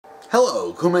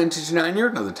Hello, Kuma9 here,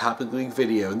 another Topic League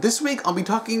video. This week I'll be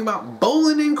talking about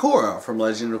Bolin and Korra from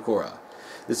Legend of Korra.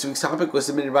 This week's topic was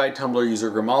submitted by Tumblr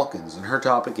user grimaulkins, and her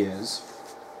topic is: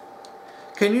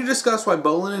 can you discuss why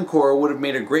Bolin and Korra would have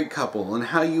made a great couple, and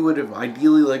how you would have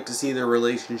ideally liked to see their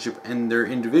relationship and their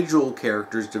individual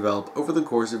characters develop over the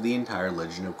course of the entire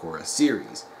Legend of Korra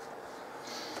series?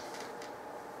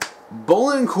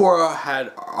 Bolin and Korra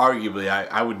had arguably,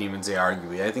 I wouldn't even say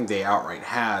arguably, I think they outright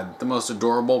had the most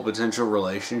adorable potential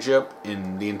relationship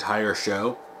in the entire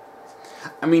show.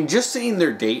 I mean, just seeing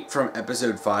their date from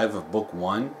episode 5 of book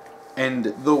 1, and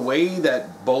the way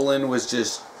that Bolin was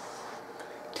just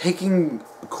taking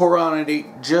Korra on a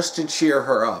date just to cheer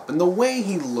her up, and the way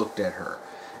he looked at her,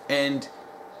 and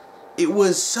it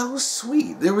was so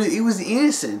sweet. It was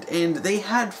innocent, and they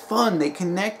had fun, they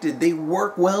connected, they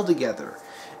worked well together.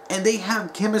 And they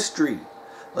have chemistry.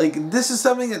 Like, this is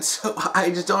something that's so... I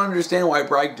just don't understand why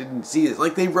Bragg didn't see this.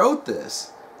 Like, they wrote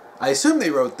this. I assume they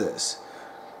wrote this.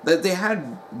 That they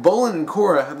had Bolin and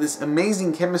Korra have this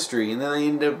amazing chemistry, and then they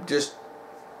end up just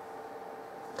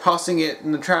tossing it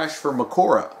in the trash for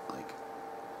Makora. Like,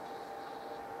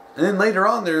 and then later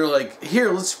on, they're like,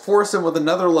 here, let's force him with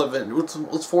another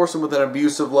let's force him with an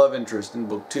abusive love interest in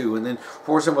book 2, and then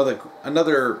force him with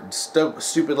another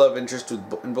stupid love interest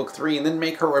in book 3, and then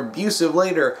make her abusive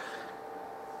later.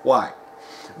 Why?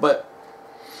 But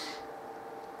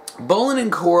Bolin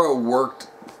and Korra worked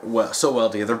so well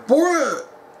together.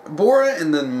 Bora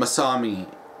and then Masami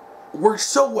worked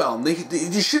so well. They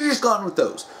should have just gone with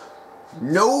those.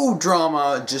 No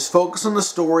drama, just focus on the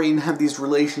story and have these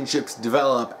relationships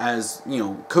develop as, you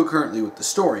know, concurrently with the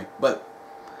story. But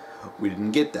we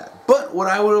didn't get that. But what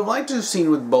I would have liked to have seen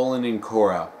with Bolin and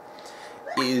Korra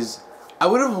is I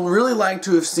would have really liked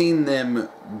to have seen them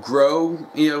grow,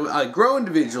 grow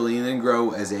individually and then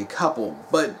grow as a couple.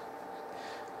 But,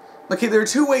 okay, there are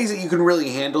two ways that you can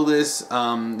really handle this.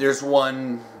 There's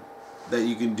one that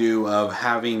you can do of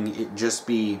having it just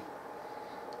be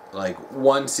like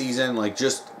one season, like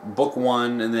just book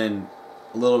 1 and then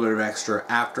a little bit of extra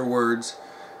afterwards,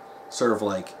 sort of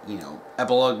like, you know,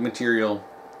 epilogue material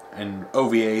and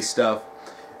OVA stuff.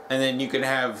 And then you can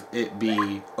have it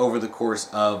be over the course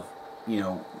of, you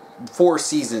know, 4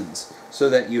 seasons, so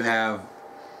that you have,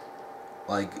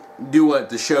 like, do what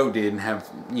the show did and have,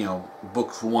 you know,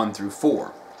 books 1 through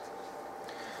 4.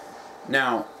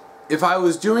 Now, if I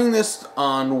was doing this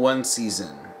on one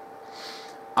season,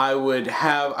 I wouldn't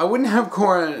have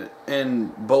Korra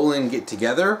and Bolin get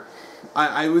together.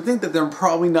 I would think that they're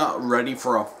probably not ready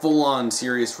for a full-on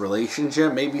serious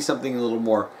relationship. Maybe something a little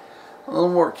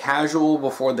more casual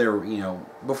before they're, you know,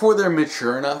 before they're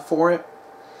mature enough for it.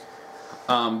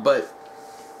 But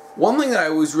one thing that I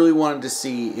always really wanted to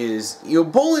see is, you know,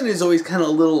 Bolin is always kind of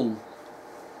a little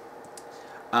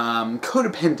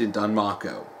codependent on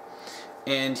Mako,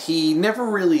 and he never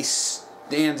really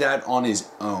stands out on his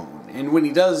own. And when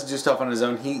he does do stuff on his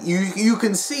own, you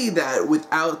can see that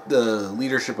without the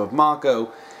leadership of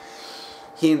Mako,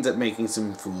 he ends up making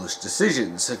some foolish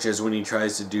decisions, such as when he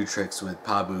tries to do tricks with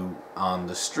Pabu on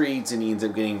the streets, and he ends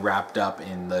up getting wrapped up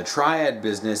in the triad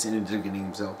business and ends up getting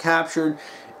himself captured,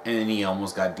 and he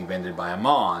almost got defended by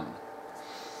Amon.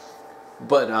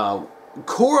 But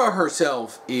Korra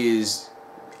herself is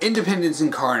independence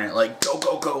incarnate, like, go,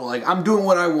 go, go, like, I'm doing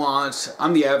what I want,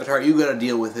 I'm the Avatar, you gotta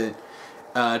deal with it,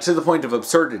 to the point of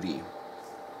absurdity.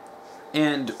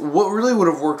 And what really would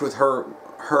have worked with her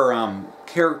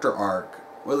character arc,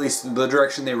 or at least the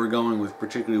direction they were going with,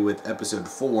 particularly with episode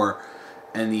 4,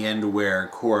 and the end where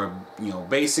Korra, you know,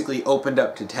 basically opened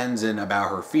up to Tenzin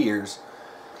about her fears,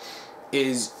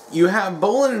 is you have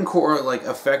Bolin and Korra, like,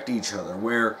 affect each other,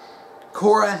 where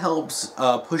Korra helps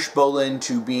push Bolin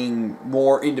to being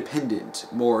more independent,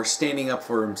 more standing up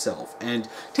for himself, and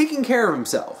taking care of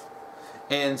himself.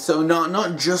 And so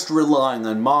not just relying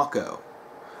on Mako.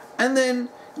 And then,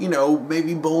 you know,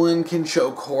 maybe Bolin can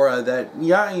show Korra that,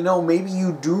 yeah, you know, maybe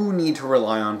you do need to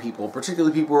rely on people,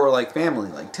 particularly people who are like family,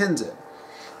 like Tenzin.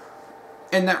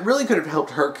 And that really could have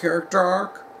helped her character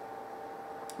arc,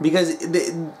 because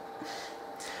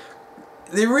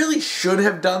they really should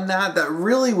have done that. That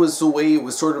really was the way it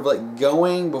was sort of like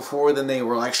going before. Then they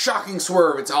were like, shocking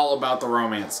swerve, it's all about the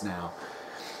romance now.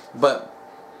 But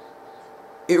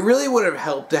it really would have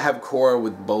helped to have Korra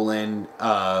with Bolin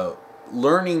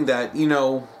learning that, you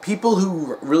know, people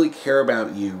who really care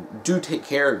about you do take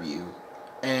care of you.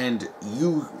 And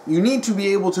you need to be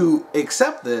able to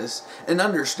accept this and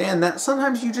understand that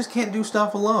sometimes you just can't do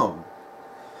stuff alone.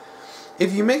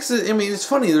 If you mix it, I mean, it's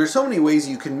funny, there's so many ways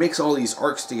you can mix all these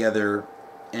arcs together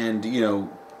and, you know,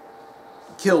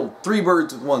 kill 3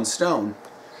 birds with 1 stone.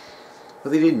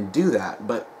 But they didn't do that.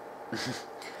 But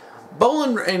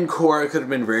Bolin and Korra could have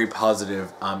been very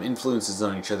positive influences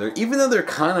on each other. Even though they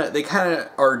kind of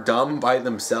are dumb by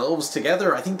themselves,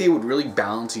 together I think they would really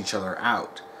balance each other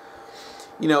out.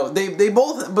 You know, they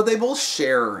both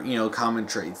share, you know, common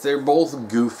traits. They're both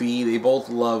goofy. They both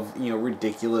love, you know,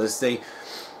 ridiculous. They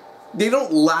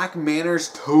don't lack manners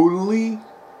totally,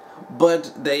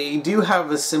 but they do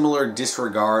have a similar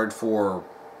disregard for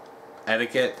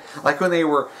etiquette. Like when they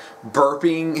were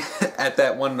burping at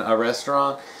that one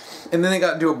restaurant, and then they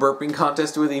got into a burping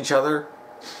contest with each other.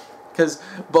 Because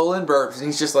Bolin burps, and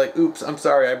he's just like, oops, I'm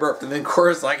sorry, I burped. And then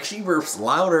Korra's like, she burps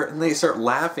louder, and they start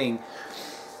laughing.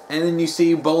 And then you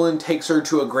see Bolin takes her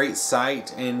to a great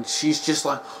sight, and she's just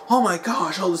like, oh my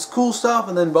gosh, all this cool stuff.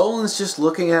 And then Bolin's just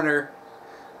looking at her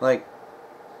like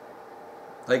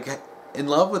in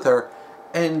love with her.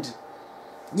 And,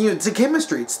 you know, it's the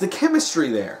chemistry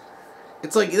there.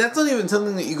 It's like, that's not even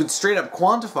something that you could straight up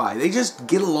quantify. They just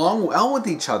get along well with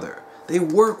each other. They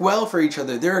work well for each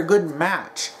other. They're a good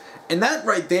match. And that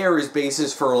right there is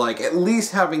basis for, like, at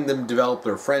least having them develop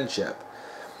their friendship.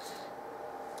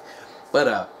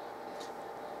 But,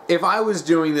 if I was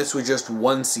doing this with just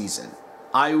one season,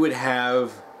 I would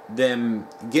have them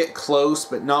get close,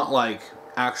 but not, like,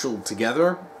 actual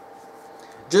together.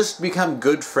 Just become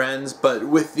good friends, but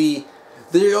with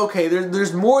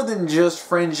there's more than just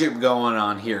friendship going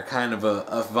on here, kind of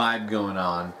a vibe going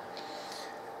on.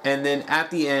 And then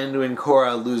at the end, when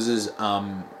Korra loses,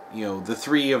 you know, the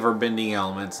 3 of her bending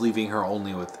elements, leaving her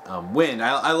only with wind.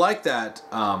 I like that.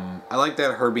 I like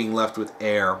that her being left with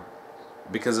air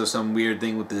because of some weird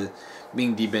thing with the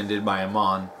being debended by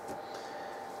Amon.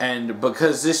 And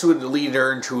because this would lead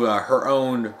her into her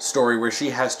own story where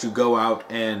she has to go out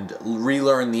and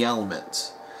relearn the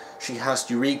elements. She has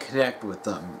to reconnect with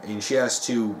them, and she has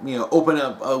to, you know, open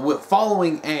up,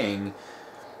 following Aang,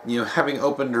 you know, having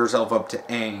opened herself up to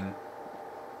Aang,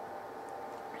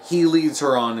 he leads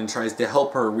her on and tries to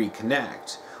help her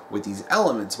reconnect with these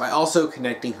elements by also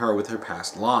connecting her with her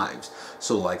past lives.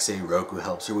 So, like, say, Roku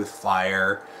helps her with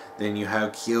fire, then you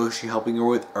have Kyoshi helping her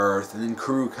with earth, and then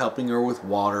Karuk helping her with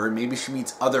water, and maybe she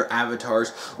meets other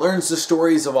avatars, learns the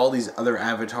stories of all these other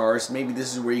avatars. Maybe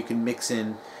this is where you can mix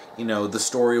in, you know, the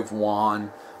story of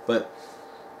Wan. But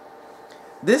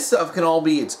this stuff can all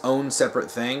be its own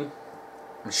separate thing.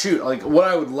 Shoot, like, what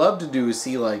I would love to do is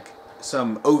see, like,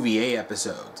 some OVA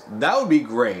episodes. That would be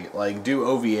great. Like, do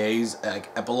OVAs, like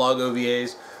epilogue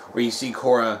OVAs, where you see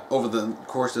Korra over the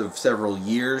course of several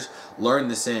years learn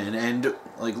this and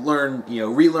like learn, you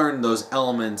know, relearn those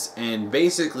elements and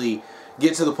basically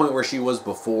get to the point where she was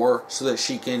before, so that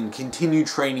she can continue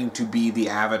training to be the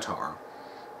Avatar.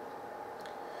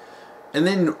 And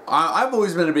then I've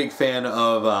always been a big fan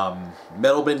of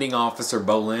Metal Bending Officer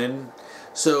Bolin.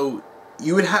 So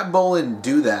you would have Bolin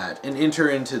do that and enter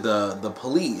into the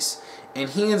police. And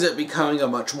he ends up becoming a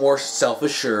much more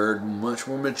self-assured, much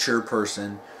more mature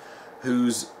person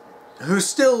who's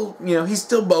still, you know, he's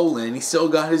still Bolin. He's still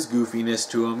got his goofiness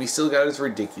to him. He's still got his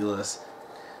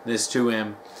ridiculousness to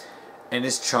him. And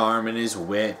his charm and his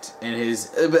wit and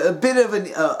his a bit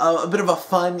of a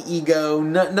fun ego,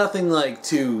 nothing like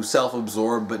too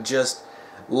self-absorbed, but just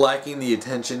liking the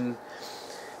attention.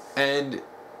 And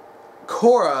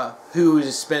Korra, who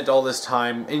has spent all this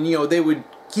time, and you know, they would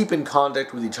keep in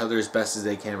contact with each other as best as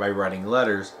they can by writing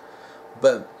letters,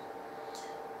 but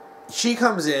she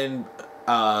comes in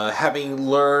having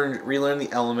relearned the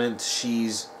elements.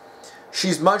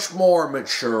 She's much more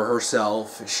mature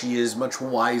herself, she is much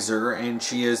wiser, and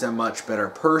she is a much better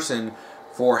person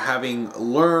for having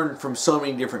learned from so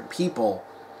many different people,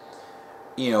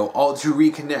 you know, all to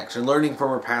reconnect and learning from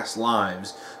her past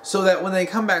lives, so that when they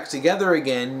come back together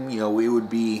again, you know, it would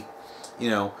be, you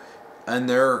know, in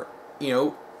their, you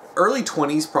know, early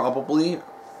 20s probably,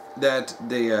 that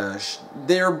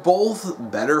they're both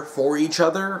better for each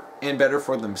other and better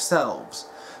for themselves,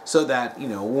 so that, you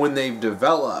know, when they've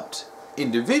developed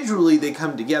individually, they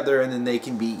come together and then they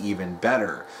can be even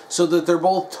better, so that they're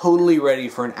both totally ready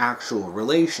for an actual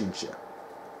relationship.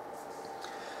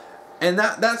 And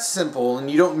that's simple, and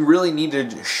you don't really need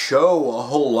to show a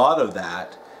whole lot of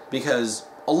that, because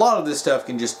a lot of this stuff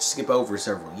can just skip over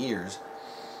several years,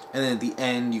 and then at the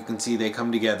end you can see they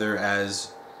come together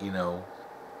as, you know,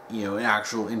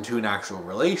 into an actual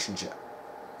relationship.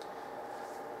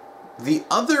 The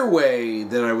other way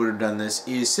that I would have done this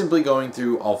is simply going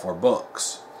through all 4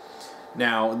 books.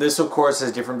 Now, this of course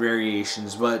has different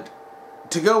variations, but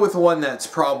to go with one that's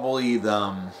probably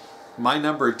my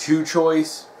number 2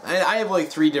 choice, I have like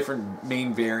 3 different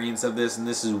main variants of this, and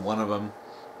this is one of them.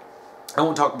 I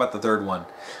won't talk about the third one,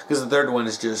 because the third one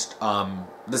is just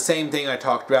the same thing I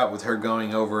talked about with her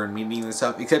going over and meeting and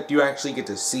stuff, except you actually get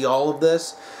to see all of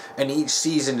this, and each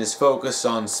season is focused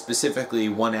on specifically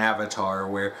one avatar,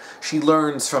 where she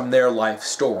learns from their life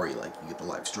story. Like, you get the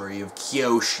life story of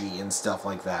Kyoshi and stuff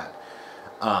like that.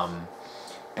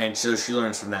 And so she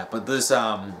learns from that. But this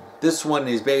one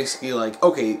is basically like,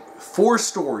 okay, 4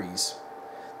 stories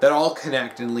that all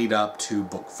connect and lead up to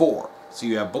book 4. So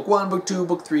you have book 1, book 2,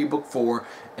 book 3, book 4,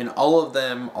 and all of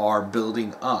them are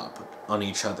building up on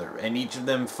each other, and each of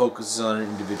them focuses on an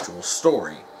individual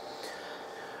story.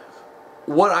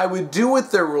 What I would do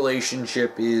with their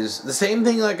relationship is the same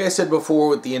thing like I said before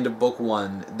with the end of book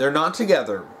 1. They're not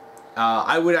together.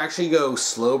 I would actually go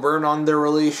slow burn on their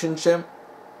relationship,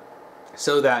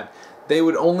 so that they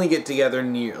would only get together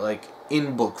near, like,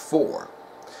 in book 4.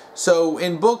 So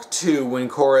in book 2, when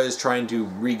Korra is trying to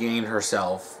regain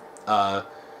herself,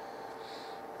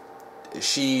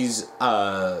 she's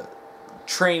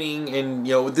training, and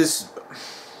you know,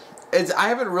 I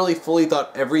haven't really fully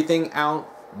thought everything out,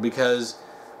 because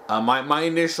my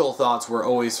initial thoughts were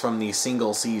always from the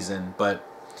single season, but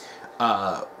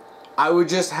I would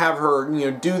just have her,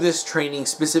 you know, do this training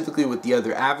specifically with the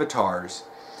other avatars.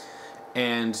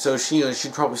 And so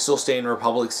she'd probably still stay in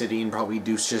Republic City and probably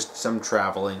do just some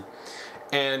traveling.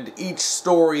 And each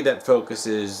story that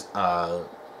focuses,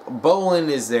 Bolin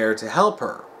is there to help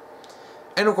her.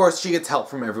 And of course she gets help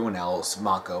from everyone else.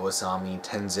 Mako, Asami,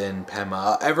 Tenzin,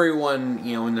 Pema. Everyone,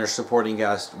 you know, in their supporting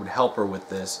cast would help her with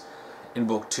this in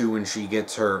book 2 when she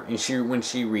gets her, when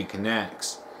she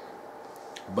reconnects.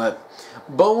 But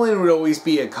Bolin would always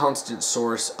be a constant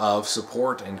source of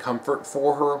support and comfort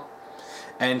for her.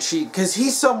 And because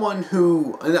he's someone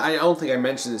who, and I don't think I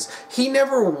mentioned this, he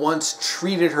never once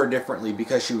treated her differently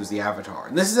because she was the Avatar.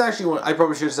 And this is actually what, I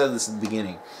probably should have said this at the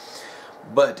beginning.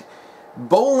 But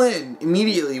Bolin,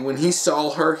 immediately when he saw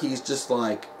her, he's just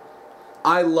like,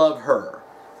 I love her.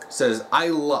 Says, I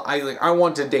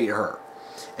want to date her.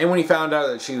 And when he found out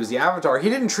that she was the Avatar, he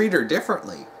didn't treat her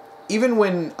differently. Even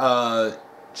when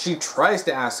she tries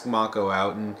to ask Mako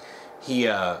out, and he,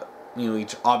 he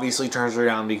obviously turns her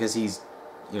down because he's,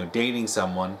 dating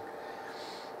someone.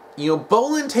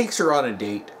 Bolin takes her on a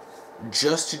date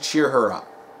just to cheer her up.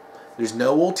 There's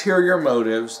no ulterior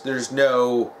motives. There's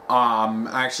no,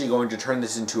 actually going to turn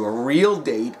this into a real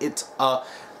date. It's,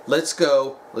 let's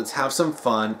go, let's have some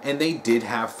fun. And they did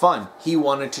have fun. He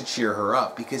wanted to cheer her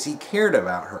up because he cared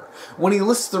about her. When he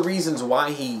lists the reasons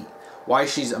why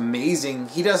she's amazing,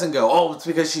 he doesn't go, oh, it's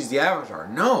because she's the Avatar.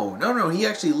 No. He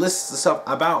actually lists the stuff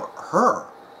about her.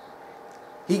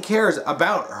 He cares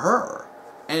about her.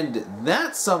 And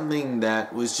that's something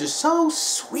that was just so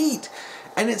sweet.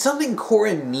 And it's something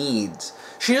Korra needs.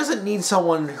 She doesn't need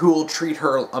someone who will treat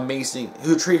her amazing,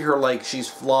 who treat her like she's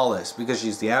flawless because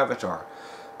she's the Avatar.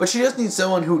 But she just needs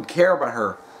someone who would care about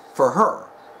her.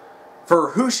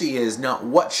 For who she is, not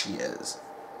what she is.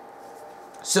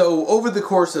 So, over the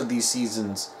course of these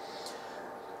seasons,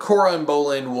 Korra and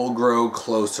Bolin will grow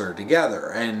closer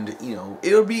together. And,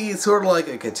 it'll be sort of like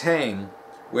a Katang,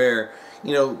 where,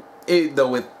 though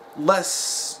with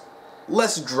less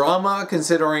drama,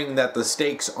 considering that the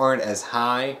stakes aren't as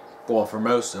high, well, for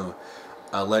most of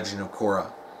Legend of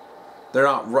Korra. They're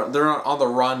not on the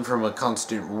run from a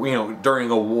constant, during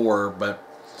a war, but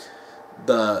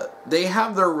they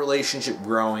have their relationship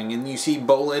growing, and you see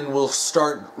Bolin will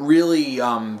start really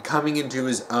coming into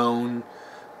his own,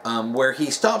 where he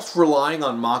stops relying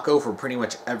on Mako for pretty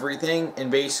much everything,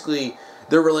 and basically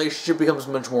their relationship becomes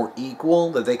much more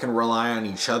equal, that they can rely on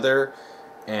each other,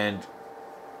 and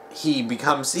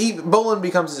Bolin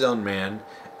becomes his own man,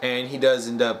 and he does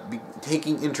end up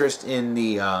taking interest in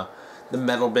the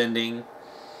metal bending,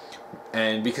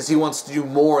 and because he wants to do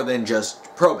more than just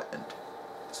pro bend.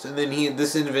 So then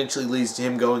this eventually leads to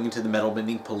him going into the metal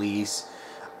bending police,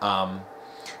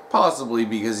 possibly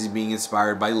because he's being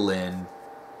inspired by Lin.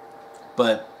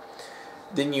 But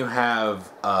then you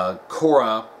have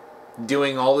Korra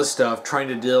doing all this stuff, trying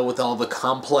to deal with all the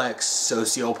complex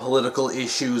socio-political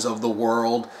issues of the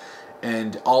world,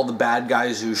 and all the bad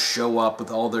guys who show up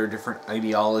with all their different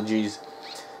ideologies.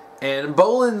 And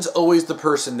Bolin's always the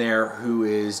person there who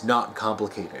is not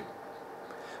complicated.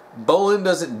 Bolin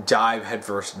doesn't dive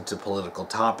headfirst into political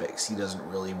topics. He doesn't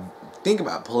really think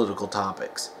about political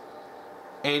topics.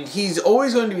 And he's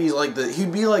always going to be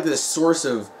he'd be like this source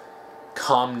of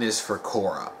calmness for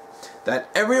Korra. That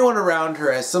everyone around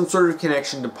her has some sort of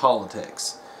connection to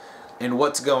politics and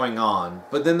what's going on.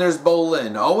 But then there's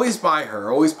Bolin, always by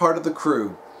her, always part of the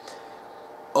crew,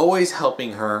 always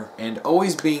helping her, and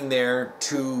always being there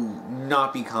to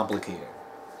not be complicated.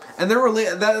 And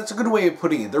that's a good way of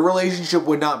putting it. Their relationship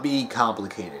would not be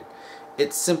complicated.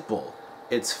 It's simple.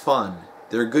 It's fun.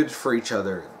 They're good for each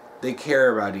other. They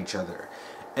care about each other.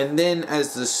 And then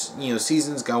as the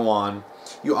seasons go on,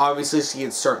 you obviously see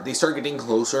they start getting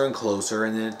closer and closer,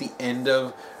 and then at the end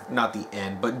of, not the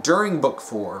end, but during book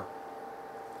 4,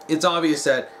 it's obvious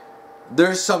that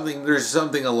there's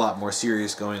something a lot more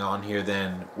serious going on here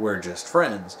than we're just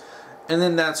friends. And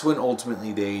then that's when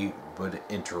ultimately they would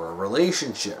enter a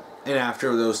relationship. And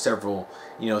after those several,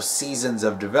 seasons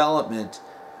of development,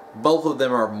 both of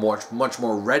them are much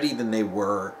more ready than they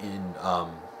were in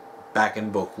back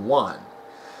in book 1.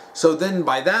 So then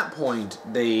by that point,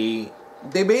 they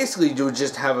basically do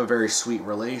just have a very sweet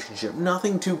relationship.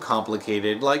 Nothing too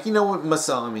complicated. Like, what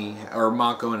Masami, or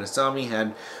Mako and Asami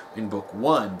had in book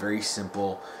 1. Very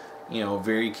simple,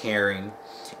 very caring.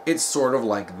 It's sort of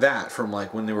like that from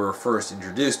like when they were first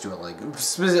introduced to it. Like,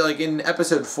 specifically, like in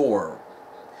episode 4,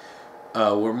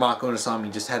 where Mako and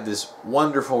Asami just had this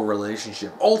wonderful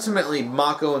relationship. Ultimately,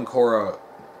 Mako and Korra,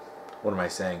 what am I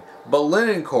saying?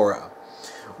 Bolin and Korra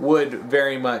would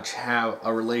very much have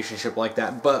a relationship like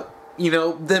that, but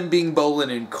them being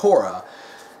Bolin and Korra,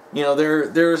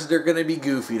 they're gonna be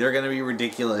goofy, they're gonna be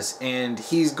ridiculous, and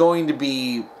he's going to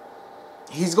be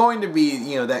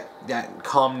that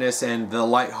calmness and the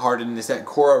lightheartedness that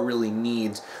Korra really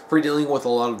needs for dealing with a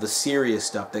lot of the serious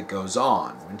stuff that goes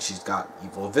on when she's got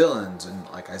evil villains. And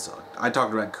like I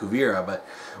talked about Kuvira, but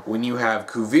when you have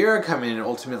Kuvira come in and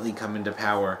ultimately come into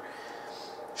power,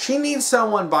 she needs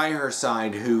someone by her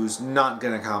side who's not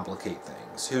going to complicate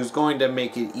things, who's going to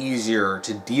make it easier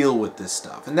to deal with this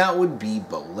stuff, and that would be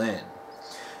Bolin.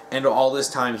 And all this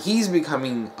time, he's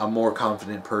becoming a more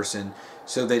confident person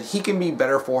so that he can be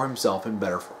better for himself and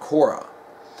better for Korra.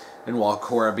 And while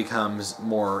Korra becomes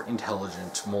more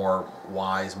intelligent, more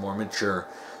wise, more mature,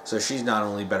 so she's not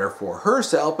only better for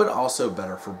herself, but also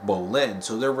better for Bolin.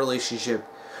 So their relationship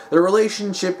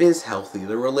is healthy,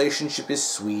 their relationship is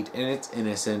sweet, and it's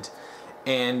innocent,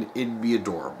 and it'd be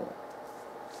adorable.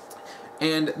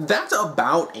 And that's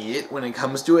about it when it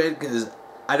comes to it, because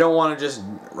I don't want to just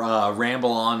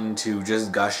ramble on to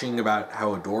just gushing about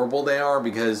how adorable they are,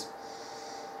 because,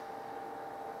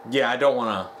 yeah, I don't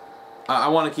want to. I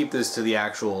want to keep this to the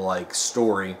actual, like,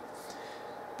 story.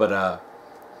 But,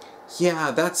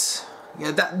 yeah, that's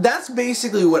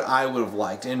basically what I would have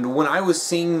liked. And when I was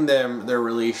seeing their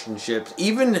relationships,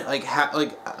 even, like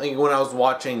when I was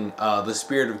watching The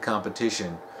Spirit of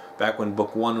Competition, back when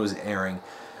book 1 was airing,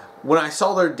 when I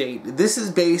saw their date, this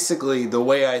is basically the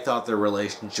way I thought their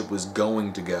relationship was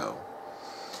going to go.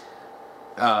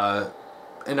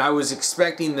 And I was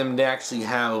expecting them to actually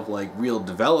have, like, real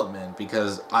development,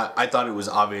 because I thought it was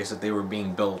obvious that they were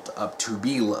being built up to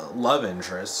be love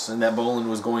interests, and that Bolin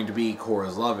was going to be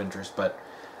Korra's love interest, but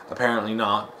apparently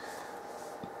not.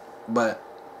 But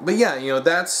yeah,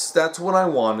 that's what I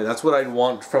wanted. That's what I'd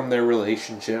want from their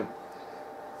relationship.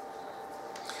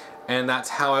 And that's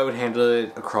how I would handle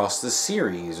it across the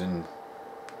series, and,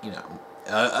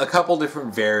 a couple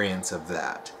different variants of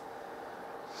that.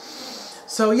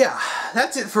 So yeah,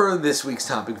 that's it for this week's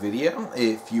topic video.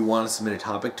 If you want to submit a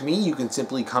topic to me, you can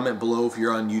simply comment below if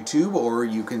you're on YouTube, or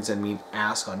you can send me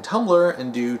ask on Tumblr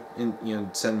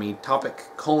and send me topic :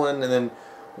 and then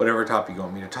whatever topic you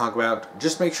want me to talk about.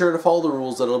 Just make sure to follow the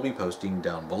rules that I'll be posting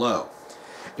down below.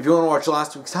 If you want to watch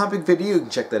last week's topic video, you can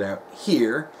check that out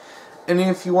here. And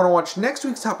if you want to watch next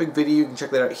week's topic video, you can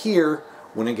check that out here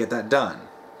when I get that done.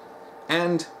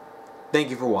 And thank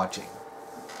you for watching.